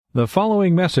The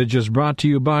following message is brought to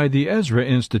you by the Ezra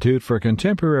Institute for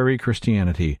Contemporary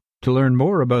Christianity. To learn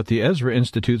more about the Ezra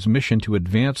Institute's mission to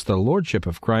advance the Lordship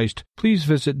of Christ, please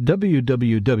visit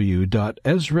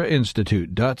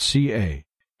www.ezrainstitute.ca.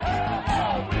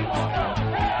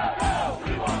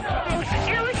 Most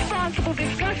irresponsible,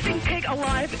 disgusting pig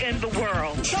alive in the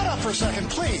world. Shut up for a second,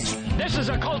 please. This is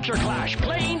a culture clash,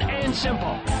 plain and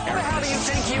simple. Who the hell do you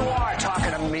think you are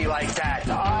talking to me like that?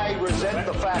 I resent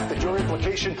the fact that your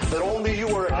implication that only you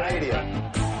are a Canadian.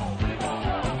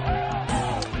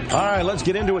 All right, let's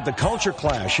get into it. The culture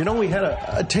clash. You know, we had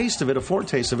a taste of it, a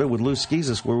foretaste of it with Lou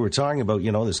Schizas, where we were talking about,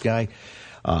 this guy,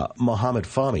 Mohamed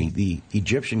Fahmy, the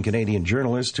Egyptian-Canadian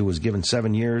journalist who was given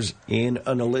 7 years in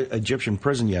an Egyptian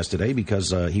prison yesterday because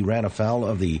he ran afoul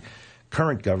of the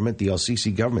current government, the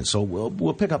El-Sisi government. So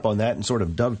we'll pick up on that and sort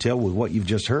of dovetail with what you've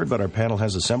just heard. But our panel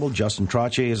has assembled. Justin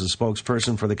Trottier is a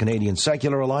spokesperson for the Canadian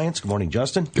Secular Alliance. Good morning,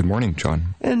 Justin. Good morning,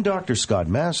 John. And Dr. Scott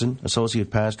Masson, associate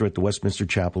pastor at the Westminster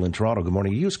Chapel in Toronto. Good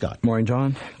morning to you, Scott. Morning,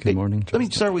 John. Good morning, Justin. Let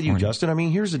me start with you, Justin. I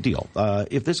mean, here's the deal.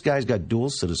 If this guy's got dual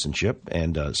citizenship,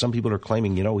 and some people are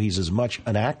claiming, he's as much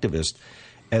an activist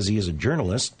as he is a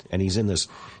journalist, and he's in this,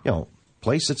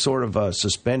 place that's sort of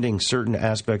suspending certain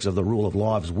aspects of the rule of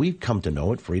law as we've come to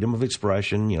know it, freedom of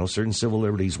expression, certain civil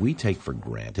liberties we take for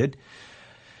granted.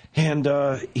 And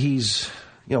he's,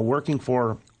 working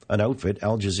for an outfit,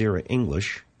 Al Jazeera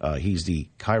English. He's the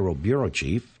Cairo bureau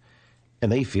chief.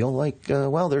 And they feel like,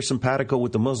 they're simpatico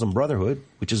with the Muslim Brotherhood,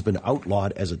 which has been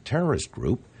outlawed as a terrorist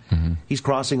group. Mm-hmm. He's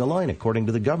crossing a line, according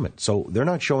to the government. So they're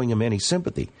not showing him any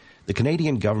sympathy. The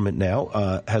Canadian government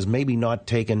now has maybe not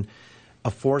taken a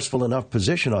forceful enough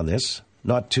position on this,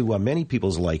 not to many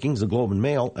people's likings. The Globe and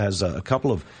Mail has a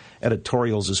couple of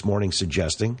editorials this morning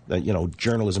suggesting that,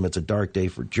 journalism, it's a dark day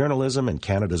for journalism and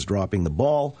Canada's dropping the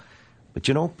ball. But,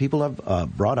 people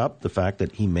have brought up the fact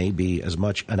that he may be as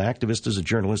much an activist as a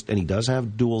journalist, and he does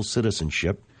have dual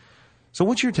citizenship. So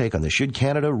what's your take on this? Should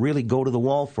Canada really go to the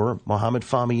wall for Mohamed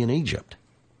Fahmy in Egypt?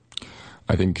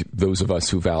 I think those of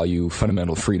us who value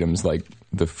fundamental freedoms like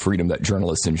the freedom that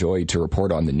journalists enjoy to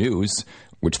report on the news,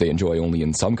 which they enjoy only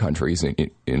in some countries,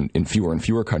 in fewer and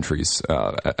fewer countries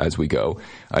as we go,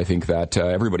 I think that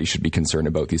everybody should be concerned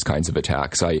about these kinds of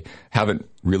attacks. I haven't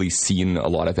really seen a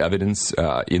lot of evidence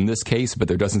in this case, but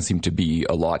there doesn't seem to be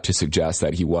a lot to suggest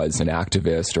that he was an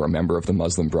activist or a member of the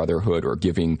Muslim Brotherhood or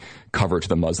giving cover to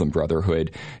the Muslim Brotherhood.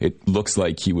 It looks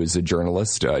like he was a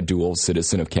journalist, a dual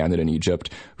citizen of Canada and Egypt,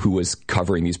 who was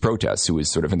covering these protests, who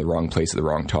was sort of in the wrong place at the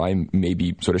wrong time,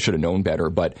 maybe sort of should have known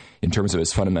better. But in terms of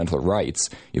his fundamental rights,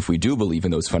 if we do believe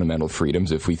in those fundamental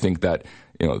freedoms, if we think that,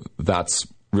 that's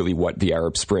really what the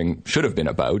Arab Spring should have been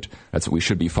about, that's what we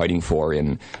should be fighting for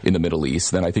in the Middle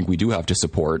East, then I think we do have to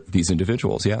support these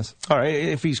individuals, yes. All right,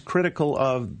 if he's critical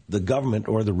of the government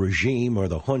or the regime or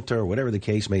the junta or whatever the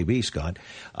case may be, Scott,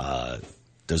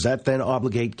 does that then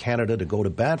obligate Canada to go to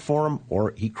bat for him,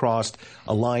 or he crossed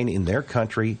a line in their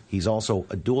country? He's also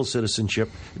a dual citizen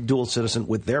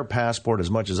with their passport as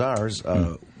much as ours.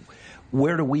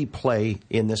 Where do we play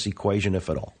in this equation, if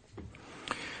at all?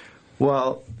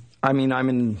 Well, I mean, I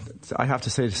have to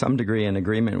say to some degree in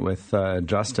agreement with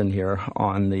Justin here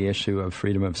on the issue of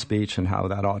freedom of speech and how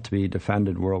that ought to be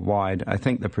defended worldwide. I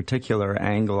think the particular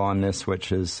angle on this,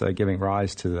 which is giving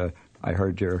rise to I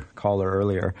heard your caller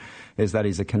earlier, is that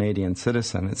he's a Canadian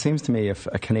citizen. It seems to me if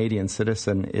a Canadian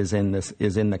citizen is in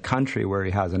the country where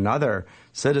he has another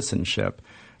citizenship,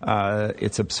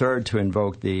 it's absurd to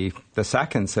invoke the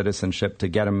second citizenship to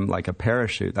get him like a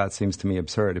parachute. That seems to me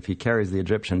absurd. If he carries the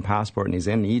Egyptian passport and he's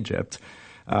in Egypt,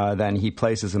 then he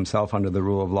places himself under the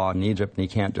rule of law in Egypt, and he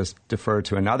can't just defer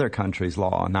to another country's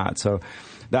law on that. So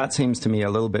that seems to me a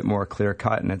little bit more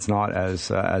clear-cut, and it's not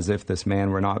as if this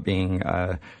man were not being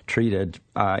treated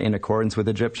in accordance with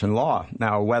Egyptian law.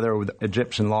 Now, whether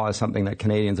Egyptian law is something that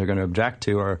Canadians are going to object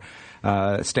to or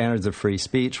standards of free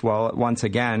speech, well, once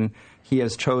again, he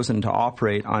has chosen to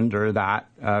operate under that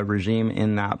regime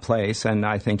in that place, and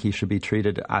I think he should be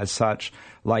treated as such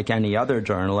like any other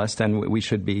journalist, and we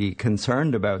should be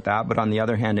concerned about that. But on the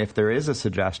other hand, if there is a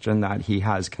suggestion that he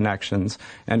has connections,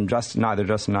 and neither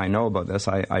Justin and I know about this,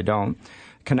 I don't,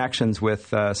 connections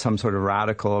with some sort of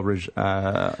radical...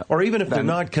 or even if they're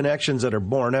not connections that are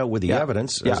borne out with the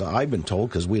evidence, as I've been told,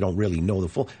 because we don't really know the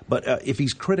full... But if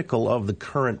he's critical of the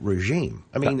current regime,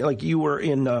 I mean, like you were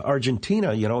in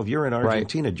Argentina, if you're in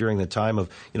Argentina during the time of,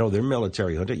 their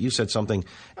military junta, you said something,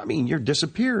 you're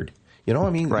disappeared. You know,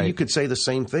 I mean, Right. you could say the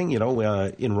same thing. You know,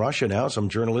 in Russia now, some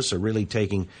journalists are really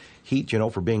taking heat, you know,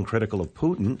 for being critical of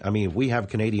Putin. I mean, if we have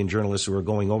Canadian journalists who are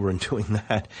going over and doing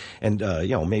that, and, you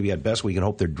know, maybe at best we can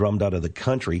hope they're drummed out of the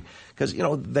country because, you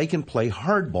know, they can play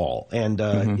hardball.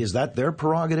 And is that their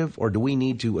prerogative, or do we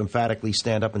need to emphatically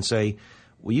stand up and say,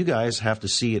 well, you guys have to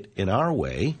see it in our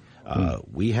way.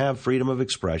 We have freedom of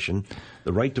expression,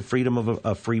 the right to freedom of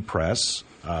a free press.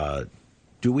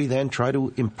 Do we then try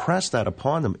to impress that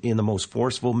upon them in the most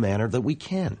forceful manner that we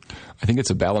can? I think it's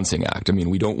a balancing act. I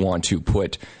mean, we don't want to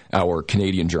put our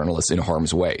Canadian journalists in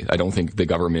harm's way. I don't think the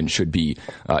government should be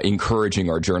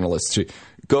encouraging our journalists to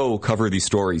go cover these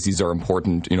stories. These are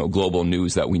important, you know, global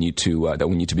news that we need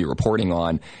to be reporting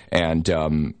on, and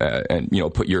you know,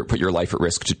 put your life at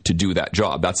risk to do that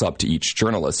job. That's up to each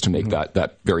journalist to make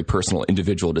that very personal,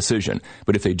 individual decision.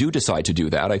 But if they do decide to do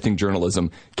that, I think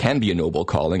journalism can be a noble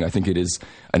calling. I think it is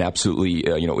an absolutely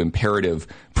you know, imperative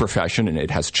profession, and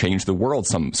it has changed the world.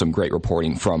 Some great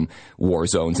reporting from war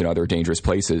zones and other dangerous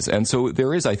places, and so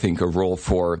there is, I think, a role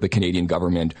for the Canadian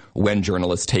government when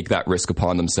journalists take that risk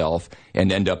upon themselves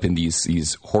and end up in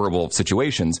these horrible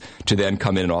situations to then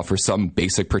come in and offer some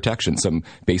basic protection, some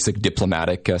basic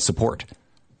diplomatic support.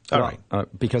 All right.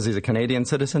 Because he's a Canadian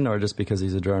citizen, or just because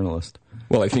he's a journalist?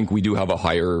 Well, I think we do have a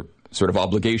higher sort of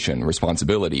obligation,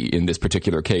 responsibility in this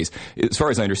particular case. As far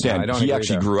as I understand, he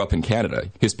actually grew up in Canada.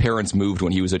 His parents moved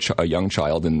when he was a young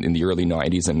child in the early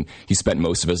 90s, and he spent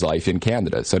most of his life in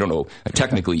Canada. So I don't know,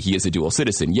 technically he is a dual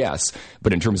citizen, yes,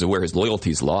 but in terms of where his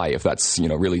loyalties lie, if that's, you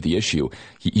know, really the issue,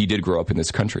 he did grow up in this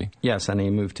country. Yes, and he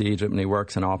moved to Egypt, and he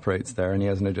works and operates there, and he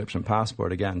has an Egyptian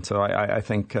passport again. So I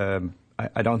think...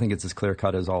 I don't think it's as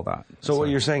clear-cut as all that. So what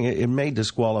you're saying, it may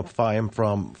disqualify him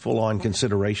from full-on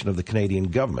consideration of the Canadian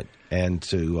government and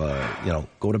to, you know,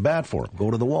 go to bat for him,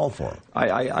 go to the wall for him.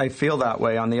 I feel that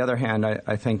way. On the other hand,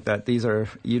 I think that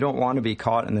you don't want to be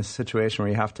caught in this situation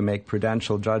where you have to make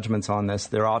prudential judgments on this.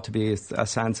 There ought to be a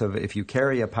sense of, if you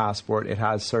carry a passport, it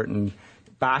has certain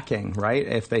backing, right?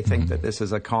 If they think that this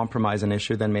is a compromise, an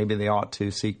issue, then maybe they ought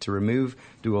to seek to remove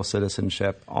dual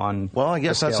citizenship on. Well, I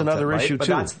guess that's another issue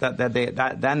too. But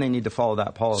then they need to follow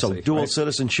that policy. So dual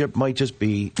citizenship might just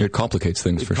be... It complicates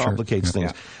things for sure. It complicates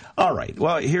things. Yeah. All right.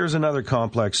 Well, here's another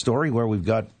complex story where we've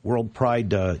got World Pride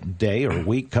Day or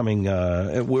week coming.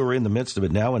 We're in the midst of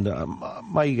it now, and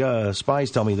my spies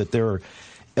tell me that there are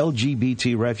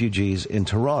LGBT refugees in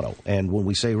Toronto. And when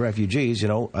we say refugees, you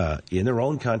know, in their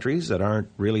own countries that aren't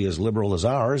really as liberal as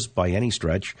ours by any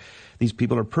stretch, these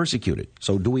people are persecuted.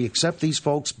 So do we accept these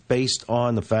folks based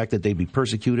on the fact that they'd be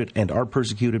persecuted and are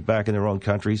persecuted back in their own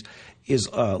countries? Is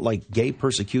like gay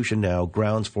persecution now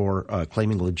grounds for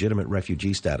claiming legitimate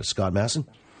refugee status? Scott Masson?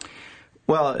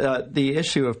 Well, the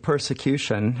issue of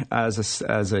persecution as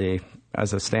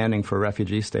a standing for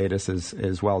refugee status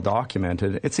is well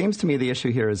documented. It seems to me the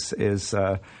issue here is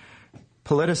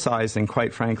politicized, and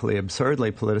quite frankly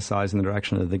absurdly politicized in the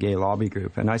direction of the gay lobby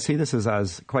group. And I see this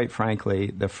as quite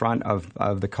frankly the front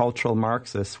of the cultural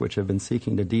Marxists, which have been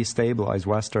seeking to destabilize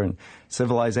Western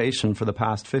civilization for the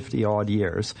past 50-odd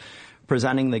years,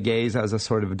 presenting the gays as a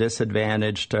sort of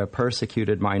disadvantaged,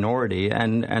 persecuted minority.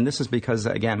 And this is because,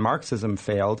 again, Marxism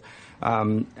failed,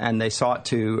 and they sought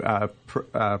to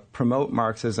promote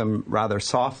Marxism rather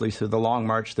softly through the long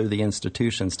march through the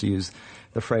institutions, to use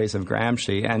the phrase of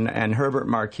Gramsci. And Herbert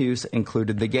Marcuse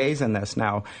included the gays in this.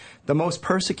 Now, the most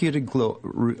persecuted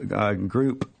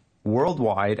group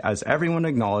worldwide, as everyone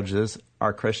acknowledges,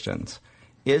 are Christians.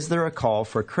 Is there a call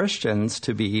for Christians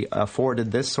to be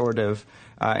afforded this sort of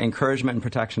encouragement and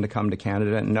protection to come to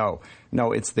Canada?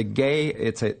 No, it's the gay.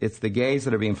 It's the gays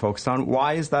that are being focused on.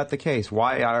 Why is that the case?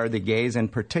 Why are the gays in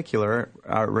particular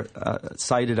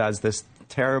cited as this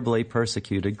terribly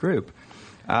persecuted group?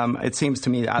 It seems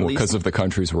to me at least because of the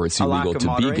countries where it's illegal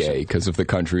to be gay, because of the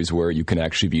countries where you can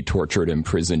actually be tortured,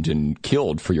 imprisoned, and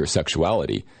killed for your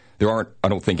sexuality. There aren't, I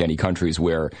don't think, any countries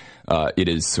where it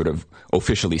is sort of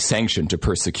officially sanctioned to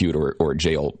persecute or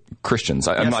jail Christians.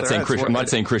 I'm not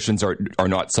saying Christians are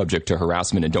not subject to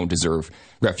harassment and don't deserve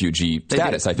refugee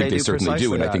status. I think they certainly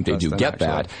do, and I think they do get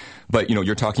that. But, you know,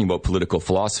 you're talking about political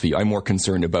philosophy. I'm more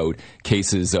concerned about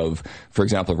cases of, for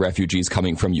example, refugees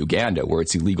coming from Uganda, where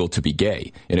it's illegal to be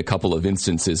gay. In a couple of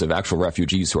instances of actual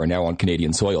refugees who are now on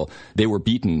Canadian soil, they were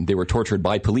beaten, they were tortured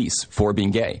by police for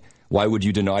being gay. Why would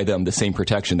you deny them the same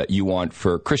protection that you want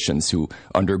for Christians who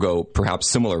undergo perhaps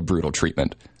similar brutal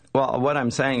treatment? Well, what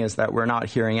I'm saying is that we're not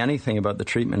hearing anything about the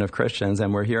treatment of Christians,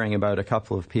 and we're hearing about a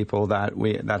couple of people that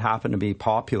happen to be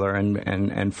popular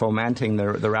and fomenting the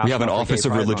rational. We have an Office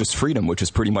of Religious Freedom, which is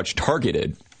pretty much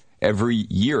targeted every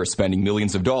year, spending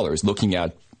millions of dollars looking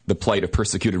at the plight of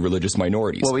persecuted religious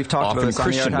minorities. Well, we've talked about this on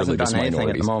here. It hasn't done anything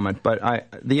at the moment. But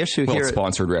the issue here...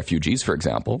 sponsored refugees, for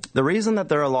example. The reason that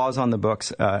there are laws on the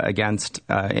books against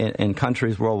in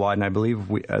countries worldwide, and I believe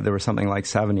there were something like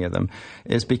 70 of them,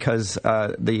 is because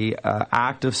the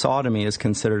act of sodomy is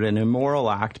considered an immoral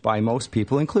act by most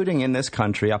people, including in this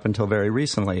country up until very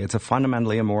recently. It's a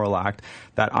fundamentally immoral act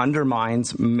that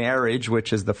undermines marriage,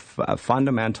 which is the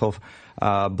fundamental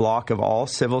block of all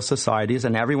civil societies,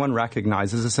 and everyone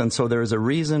recognizes this. And so there is a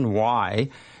reason why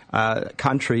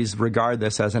countries regard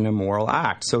this as an immoral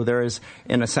act. So there is,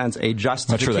 in a sense, a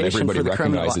justification. I'm not sure that everybody for the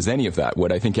recognizes any of that.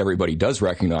 What I think everybody does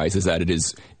recognize is that it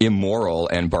is immoral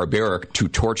and barbaric to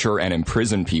torture and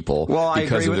imprison people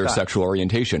because of their sexual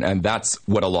orientation. And that's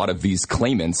what a lot of these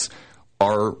claimants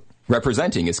are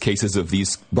representing, is cases of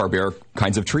these barbaric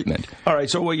kinds of treatment. All right,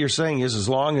 so what you're saying is, as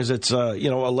long as it's a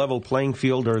level playing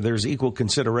field, or there's equal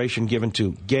consideration given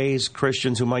to gays,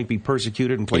 Christians who might be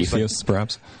persecuted in places atheists, like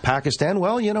perhaps Pakistan,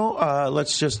 well,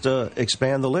 let's just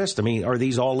expand the list. I mean, are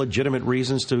these all legitimate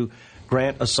reasons to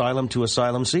grant asylum to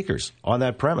asylum seekers on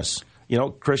that premise?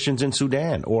 Christians in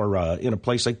Sudan, or in a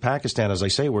place like Pakistan, as I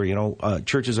say, where,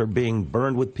 churches are being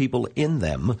burned with people in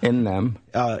them.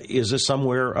 Is this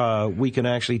somewhere we can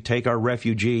actually take our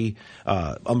refugee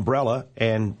umbrella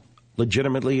and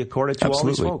legitimately accord it to all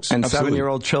these folks? And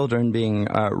 7-year-old children being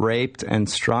raped and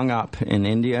strung up in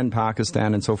India and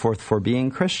Pakistan and so forth for being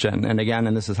Christian. And again,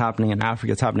 and this is happening in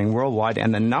Africa, it's happening worldwide,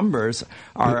 and the numbers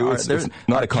are... It's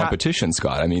not a competition,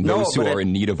 Scott. I mean, those who are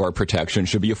in need of our protection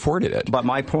should be afforded it. But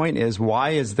my point is,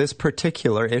 why is this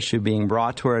particular issue being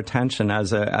brought to our attention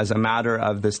as a matter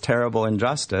of this terrible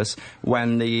injustice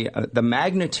when the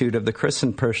magnitude of the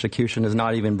Christian persecution is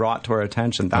not even brought to our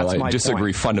attention? That's my point. I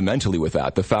disagree fundamentally with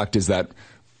that. The fact is that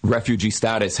refugee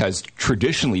status has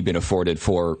traditionally been afforded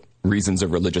for reasons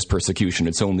of religious persecution.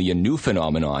 It's only a new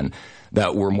phenomenon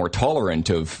that we're more tolerant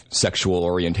of sexual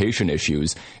orientation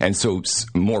issues. And so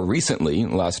more recently, in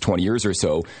the last 20 years or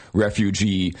so,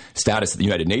 refugee status at the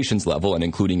United Nations level, and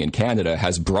including in Canada,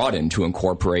 has broadened to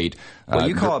incorporate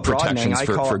you call it protections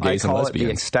for gays and lesbians. I call it the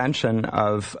extension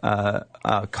of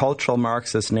cultural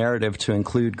Marxist narrative to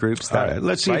include groups that...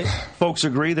 let's see if folks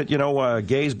agree that,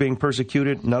 gays being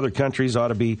persecuted in other countries ought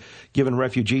to be given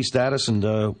refugee status, and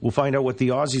we'll find out what the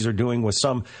Aussies are doing with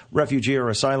some refugee or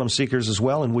asylum seekers as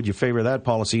well, and would you favor that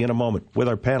policy in a moment with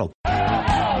our panel.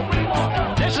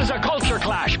 This is a culture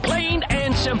clash, plain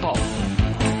and simple.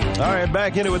 All right,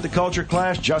 back into it, the Culture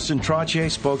Clash. Justin Trottier,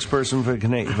 spokesperson for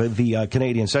the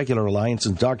Canadian Secular Alliance,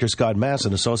 and Dr. Scott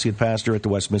Masson, associate pastor at the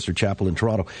Westminster Chapel in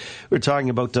Toronto. We're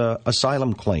talking about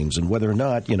asylum claims and whether or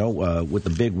not, with the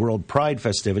big World Pride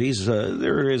festivities,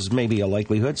 there is maybe a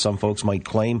likelihood some folks might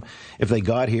claim if they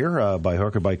got here by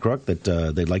hook or by crook that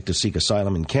they'd like to seek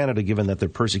asylum in Canada, given that they're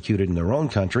persecuted in their own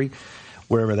country,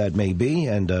 wherever that may be,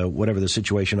 and whatever the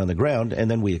situation on the ground. And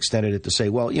then we extended it to say,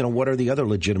 well, what are the other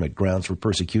legitimate grounds for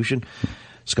persecution?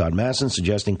 Scott Masson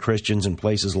suggesting Christians in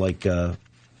places like,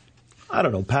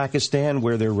 Pakistan,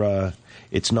 where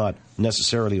it's not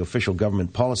necessarily official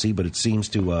government policy, but it seems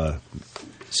to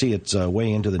see its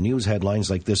way into the news headlines,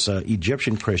 like this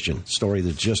Egyptian Christian story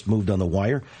that just moved on the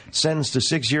wire, sentenced to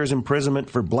 6 years imprisonment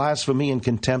for blasphemy and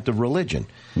contempt of religion.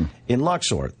 In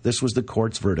Luxor, this was the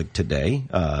court's verdict today,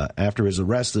 after his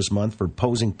arrest this month for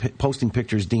posting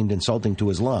pictures deemed insulting to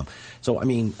Islam. So,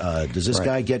 does this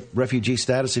guy get refugee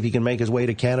status if he can make his way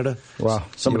to Canada? Well,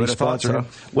 somebody sponsor him?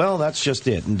 Well, that's just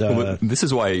it. And this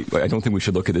is why I don't think we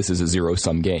should look at this as a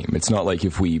zero-sum game. It's not like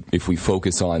if we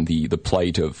focus on the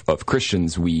plight of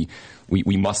Christians, we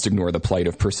must ignore the plight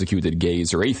of persecuted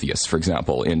gays or atheists. For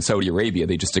example, in Saudi Arabia,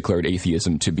 they just declared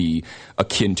atheism to be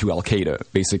akin to Al-Qaeda.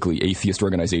 Basically, atheist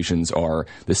organizations are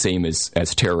the same as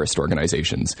terrorist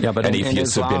organizations. Yeah, but and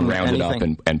atheists have been rounded up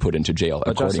and put into jail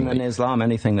accordingly. But in Islam,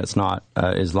 anything that's not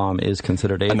Islam is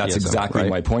considered atheism. And that's exactly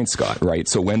my point, Scott, right?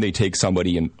 So when they take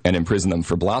somebody and imprison them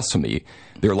for blasphemy,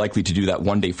 they're likely to do that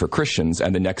one day for Christians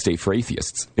and the next day for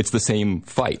atheists. It's the same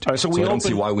fight. Right, so I don't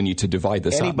see why we need to divide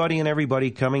this up. Anybody and everybody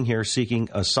coming here seeking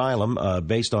asylum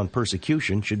based on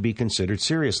persecution should be considered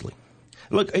seriously.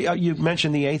 Look, you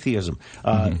mentioned the atheism.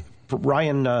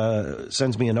 Ryan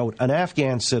sends me a note. An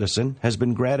Afghan citizen has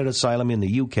been granted asylum in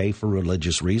the UK for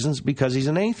religious reasons because he's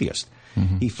an atheist.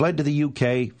 He fled to the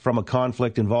UK from a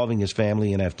conflict involving his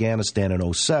family in Afghanistan in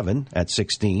 2007 at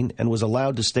 16 and was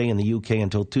allowed to stay in the UK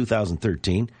until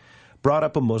 2013. Brought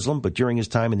up a Muslim, but during his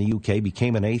time in the UK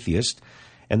became an atheist.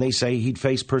 And they say he'd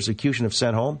face persecution if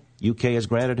sent home. UK has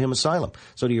granted him asylum.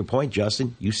 So to your point,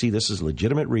 Justin, you see this as a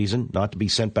legitimate reason not to be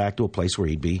sent back to a place where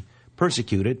he'd be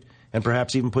persecuted and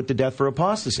perhaps even put to death for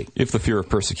apostasy. If the fear of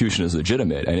persecution is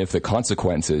legitimate, and if the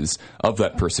consequences of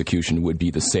that persecution would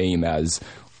be the same as,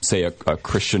 say, a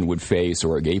Christian would face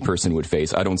or a gay person would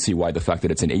face, I don't see why the fact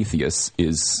that it's an atheist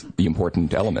is the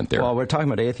important element there. Well, we're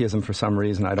talking about atheism for some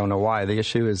reason. I don't know why. The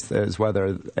issue is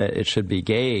whether it should be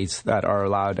gays that are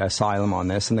allowed asylum on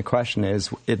this. And the question is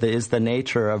the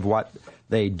nature of what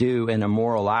they do an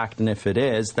immoral act? And if it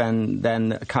is,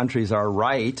 then countries are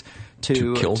right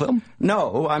to kill them?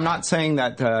 No, I'm not saying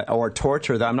that, or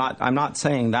torture them. I'm not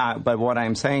saying that. But what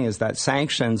I'm saying is that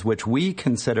sanctions, which we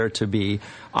consider to be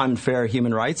unfair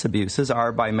human rights abuses,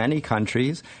 are by many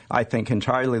countries, I think,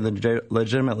 entirely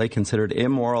legitimately considered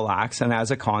immoral acts, and as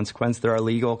a consequence, there are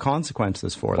legal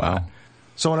consequences for that.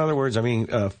 So, in other words, I mean,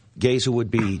 gays who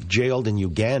would be jailed in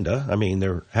Uganda, I mean,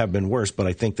 there have been worse, but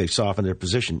I think they've softened their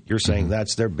position. You're saying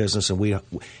that's their business, and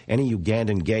any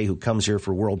Ugandan gay who comes here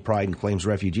for world pride and claims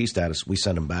refugee status, we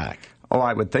send them back. Oh,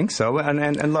 I would think so.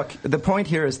 And look, the point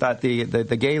here is that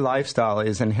the gay lifestyle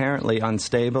is inherently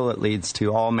unstable. It leads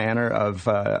to all manner of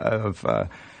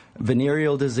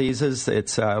venereal diseases.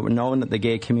 It's known that the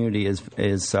gay community is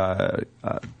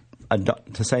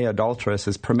to say adulterous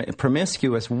is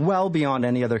promiscuous well beyond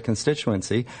any other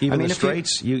constituency. Even the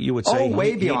straights, you would say? Oh,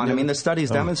 way beyond. I mean, the studies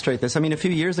demonstrate this. I mean, a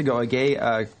few years ago, a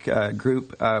gay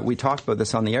group, we talked about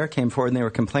this on the air, came forward and they were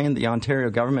complaining the Ontario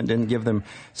government didn't give them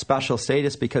special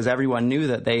status because everyone knew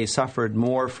that they suffered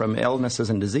more from illnesses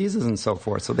and diseases and so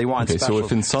forth. So they want special so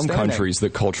if in some countries the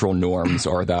cultural norms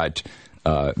are that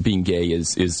being gay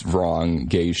is wrong,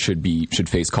 gays should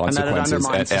face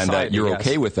consequences, and that you're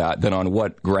okay with that, then on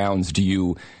what grounds do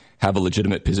you have a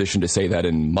legitimate position to say that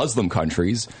in Muslim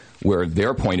countries, where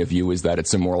their point of view is that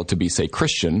it's immoral to be, say,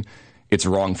 Christian, it's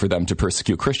wrong for them to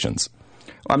persecute Christians?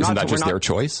 Isn't that just their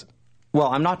choice? Well,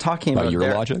 I'm not talking about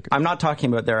your logic. I'm not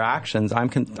talking about their actions. I'm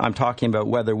talking about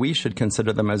whether we should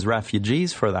consider them as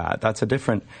refugees for that. That's a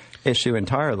different issue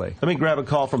entirely. Let me grab a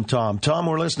call from Tom. Tom,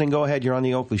 we're listening. Go ahead. You're on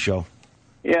the Oakley Show.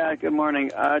 Yeah, good morning.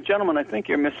 Gentlemen, I think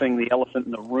you're missing the elephant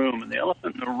in the room. And the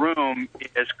elephant in the room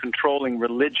is controlling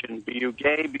religion. Be you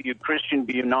gay, be you Christian,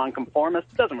 be you nonconformist,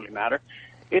 it doesn't really matter.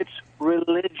 It's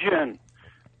religion.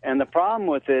 And the problem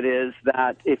with it is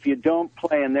that if you don't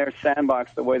play in their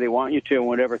sandbox the way they want you to in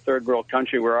whatever third world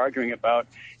country we're arguing about,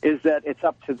 is that it's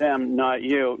up to them, not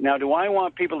you. Now, do I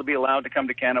want people to be allowed to come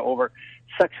to Canada over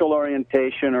sexual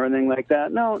orientation or anything like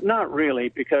that? No, not really,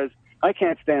 because I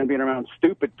can't stand being around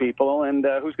stupid people, and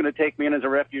who's going to take me in as a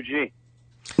refugee?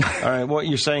 All right, what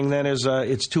you're saying then is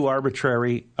it's too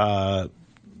arbitrary, the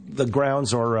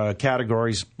grounds or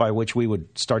categories by which we would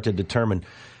start to determine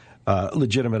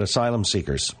legitimate asylum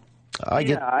seekers.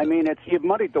 I mean, you've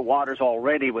muddied the waters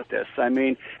already with this. I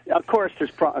mean, of course,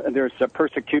 there's a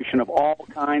persecution of all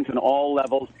kinds and all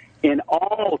levels in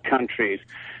all countries.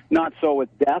 Not so with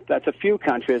death. That's a few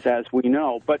countries, as we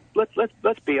know. But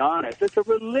let's be honest. It's a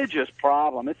religious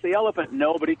problem. It's the elephant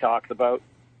nobody talks about.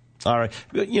 All right.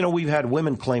 You know, we've had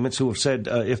women claimants who have said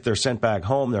if they're sent back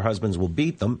home, their husbands will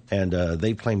beat them, and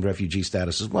they've claimed refugee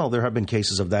status as well. There have been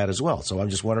cases of that as well. So I'm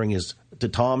just wondering, to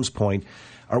Tom's point,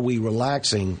 are we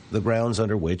relaxing the grounds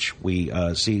under which we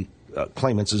see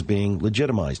claimants as being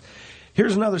legitimized?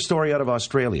 Here's another story out of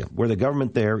Australia, where the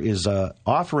government there is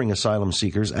offering asylum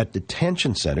seekers at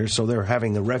detention centers, so they're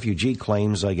having the refugee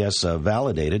claims, I guess,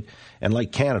 validated. And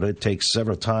like Canada, it takes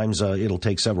several times, it'll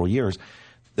take several years.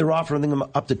 They're offering them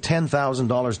up to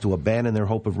 $10,000 to abandon their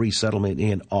hope of resettlement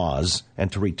in Oz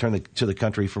and to return to the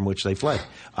country from which they fled.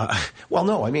 Well,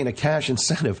 no, I mean a cash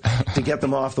incentive to get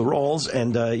them off the rolls,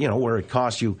 and where it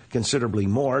costs you considerably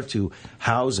more to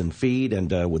house and feed,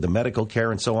 and with the medical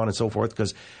care and so on and so forth,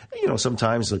 because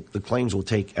sometimes the claims will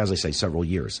take, as I say, several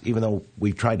years, even though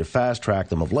we've tried to fast track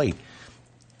them of late.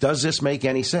 Does this make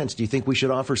any sense? Do you think we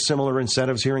should offer similar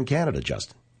incentives here in Canada,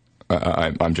 Justin?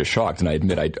 I'm just shocked, and I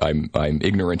admit I'm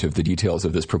ignorant of the details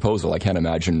of this proposal. I can't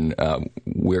imagine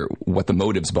what the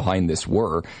motives behind this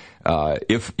were.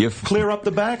 If clear up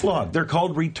the backlog, they're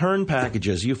called return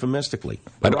packages, euphemistically.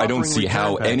 I don't see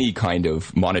how any kind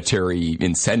of monetary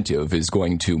incentive is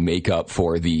going to make up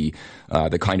for the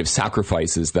kind of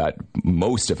sacrifices that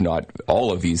most, if not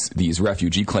all, of these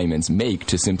refugee claimants make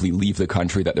to simply leave the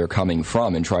country that they're coming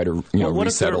from and try to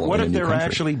resettle. What if they're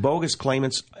actually bogus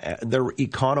claimants? They're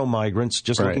econo-migrants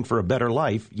just looking for a better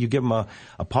life. You give them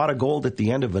a pot of gold at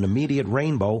the end of an immediate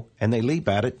rainbow, and they leap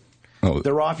at it.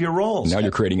 They're off your rolls. Now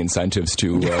you're creating incentives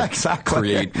to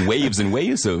create waves and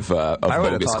waves of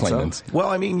bogus claimants. So. Well,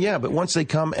 I mean, yeah, but once they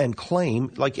come and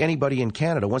claim, like anybody in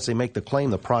Canada, once they make the claim,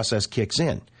 the process kicks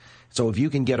in. So if you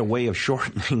can get a way of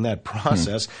shortening that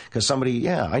process, because somebody,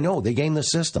 I know, they game the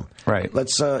system. Right.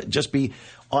 Let's just be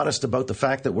honest about the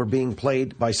fact that we're being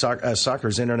played by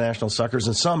suckers, international suckers,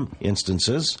 in some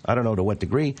instances. I don't know to what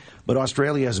degree, but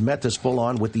Australia has met this full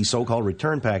on with these so-called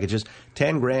return packages.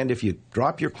 $10,000 if you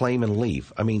drop your claim and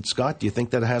leave. I mean, Scott, do you think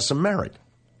that has some merit?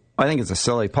 I think it's a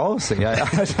silly policy.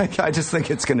 I just think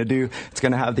it's going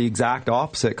to have the exact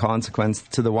opposite consequence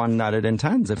to the one that it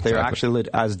intends. If they're actually,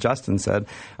 as Justin said,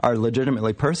 are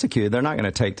legitimately persecuted, they're not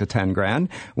going to take to $10,000.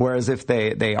 Whereas if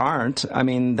they aren't, I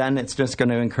mean, then it's just going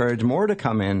to encourage more to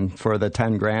come in for the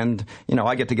 $10,000. You know,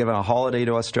 I get to give a holiday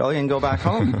to Australia and go back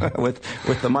home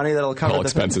with the money that'll cover all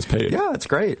expenses paid. Yeah, it's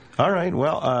great. All right.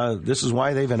 Well, this is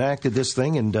why they've enacted this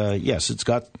thing, and yes, it's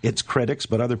got its critics,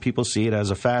 but other people see it as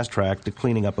a fast track to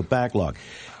cleaning up a backlog.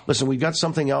 Listen, we've got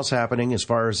something else happening as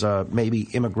far as maybe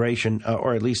immigration,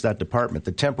 or at least that department,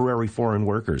 the temporary foreign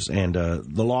workers. And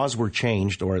the laws were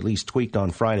changed, or at least tweaked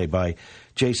on Friday by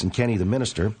Jason Kenney, the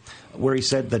minister, where he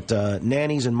said that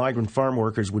nannies and migrant farm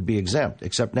workers would be exempt,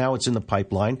 except now it's in the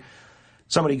pipeline.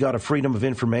 Somebody got a Freedom of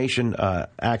Information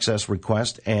access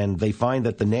request, and they find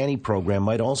that the nanny program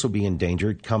might also be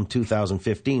endangered come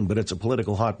 2015, but it's a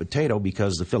political hot potato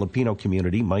because the Filipino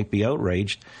community might be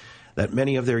outraged that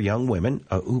many of their young women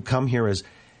who come here as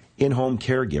in-home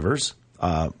caregivers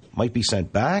might be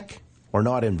sent back or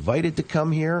not invited to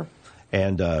come here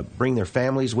and bring their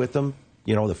families with them,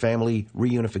 you know, the family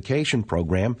reunification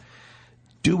program.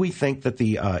 Do we think that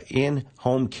the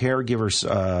in-home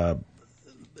caregivers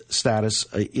status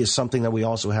is something that we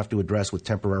also have to address with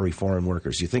temporary foreign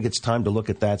workers? You think it's time to look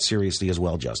at that seriously as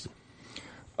well, Justin?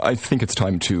 I think it's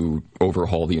time to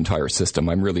overhaul the entire system.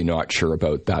 I'm really not sure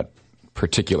about that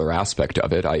particular aspect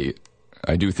of it.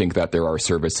 I do think that there are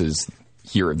services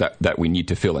here that we need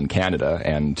to fill in Canada,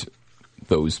 and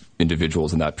those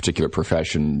individuals in that particular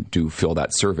profession do fill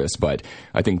that service. But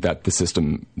I think that the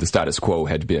system, the status quo,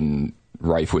 had been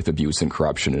rife with abuse and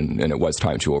corruption, and it was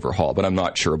time to overhaul. But I'm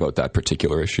not sure about that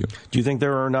particular issue. Do you think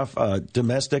there are enough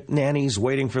domestic nannies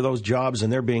waiting for those jobs,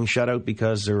 and they're being shut out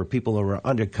because there are people who are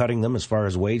undercutting them as far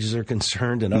as wages are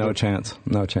concerned? And No chance.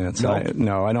 No,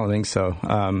 I don't think so.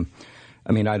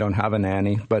 I mean, I don't have a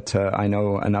nanny, but I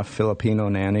know enough Filipino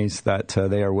nannies that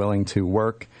they are willing to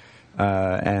work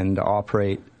and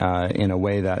operate in a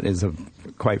way that is,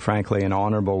 quite frankly, an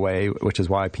honorable way, which is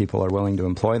why people are willing to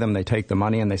employ them. They take the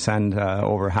money and they send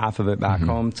over half of it back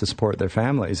home to support their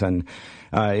families. And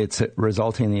it's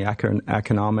resulting in the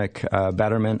economic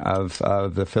betterment of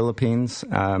the Philippines.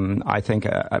 I think,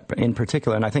 in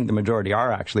particular, and I think the majority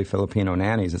are actually Filipino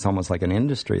nannies. It's almost like an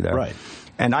industry there. Right.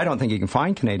 And I don't think you can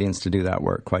find Canadians to do that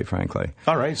work, quite frankly.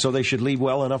 All right, so they should leave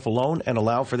well enough alone and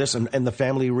allow for this. And the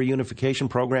family reunification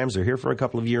programs, they're here for a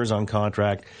couple of years on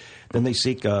contract. Then they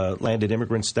seek landed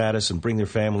immigrant status and bring their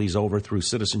families over through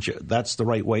citizenship. That's the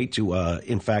right way to,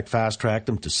 in fact, fast-track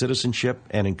them to citizenship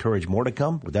and encourage more to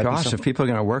come? Would that be something? If people are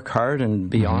going to work hard and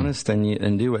be honest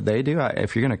and do what they do,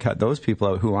 if you're going to cut those people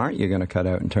out, who aren't you going to cut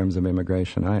out in terms of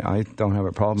immigration? I don't have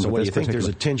a problem with this. So what do you think? There's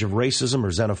a tinge of racism or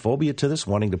xenophobia to this,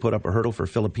 wanting to put up a hurdle for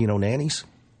Filipino nannies?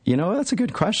 You know, that's a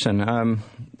good question.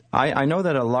 I know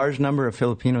that a large number of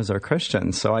Filipinos are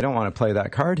Christians, so I don't want to play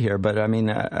that card here. But I mean,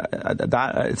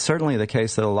 it's certainly the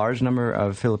case that a large number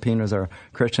of Filipinos are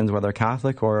Christians, whether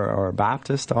Catholic or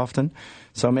Baptist, often.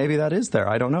 So maybe that is there.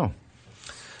 I don't know.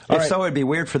 If so, it'd be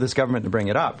weird for this government to bring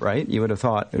it up, right? You would have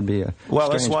thought it'd be a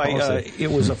that's why policy. It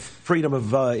was a Freedom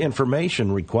of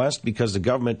Information request, because the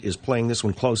government is playing this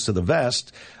one close to the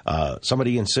vest.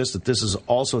 Somebody insists that this is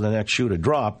also the next shoe to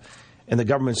drop. And the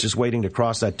government's just waiting to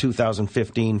cross that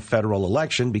 2015 federal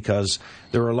election because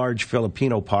there are large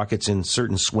Filipino pockets in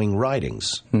certain swing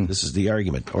ridings. This is the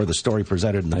argument, or the story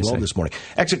presented in the Globe this morning.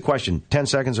 Exit question, 10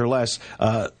 seconds or less.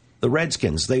 The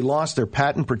Redskins, they lost their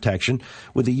patent protection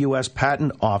with the U.S.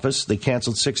 Patent Office. They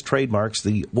canceled 6 trademarks,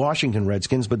 the Washington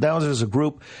Redskins. But now there's a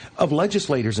group of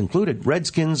legislators included,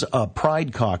 Redskins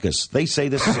Pride Caucus. They say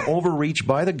this is overreach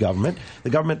by the government.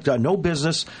 The government no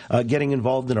business getting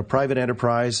involved in a private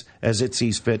enterprise as it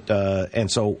sees fit. And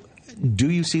so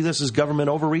do you see this as government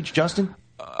overreach, Justin?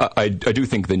 I do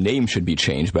think the name should be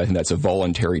changed, but I think that's a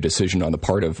voluntary decision on the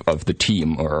part of the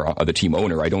team or the team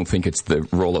owner. I don't think it's the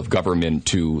role of government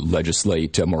to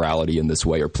legislate morality in this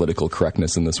way or political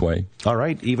correctness in this way. All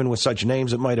right. Even with such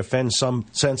names, it might offend some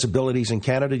sensibilities in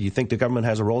Canada. Do you think the government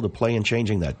has a role to play in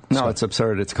changing that? No, it's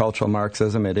absurd. It's cultural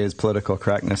Marxism. It is political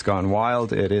correctness gone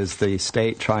wild. It is the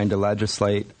state trying to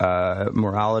legislate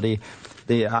morality.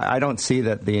 I don't see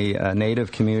that the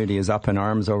Native community is up in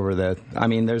arms over the... I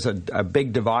mean, there's a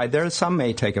big divide there. Some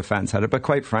may take offense at it, but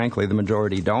quite frankly, the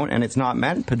majority don't, and it's not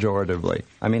meant pejoratively.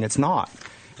 I mean, it's not.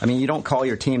 I mean, you don't call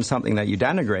your team something that you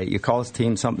denigrate. You call a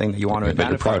team something that you want to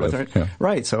identify with. Yeah.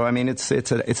 Right. So, I mean, it's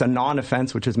a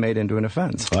non-offense which is made into an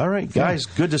offense. All right, guys.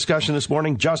 Good discussion this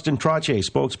morning. Justin Trottier,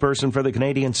 spokesperson for the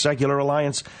Canadian Secular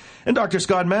Alliance, and Dr.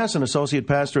 Scott Masson, associate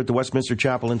pastor at the Westminster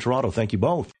Chapel in Toronto. Thank you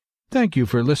both. Thank you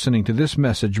for listening to this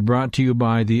message brought to you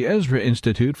by the Ezra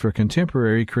Institute for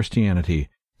Contemporary Christianity.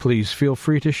 Please feel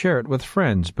free to share it with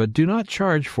friends, but do not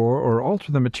charge for or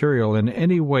alter the material in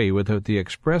any way without the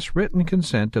express written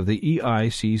consent of the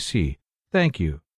EICC. Thank you.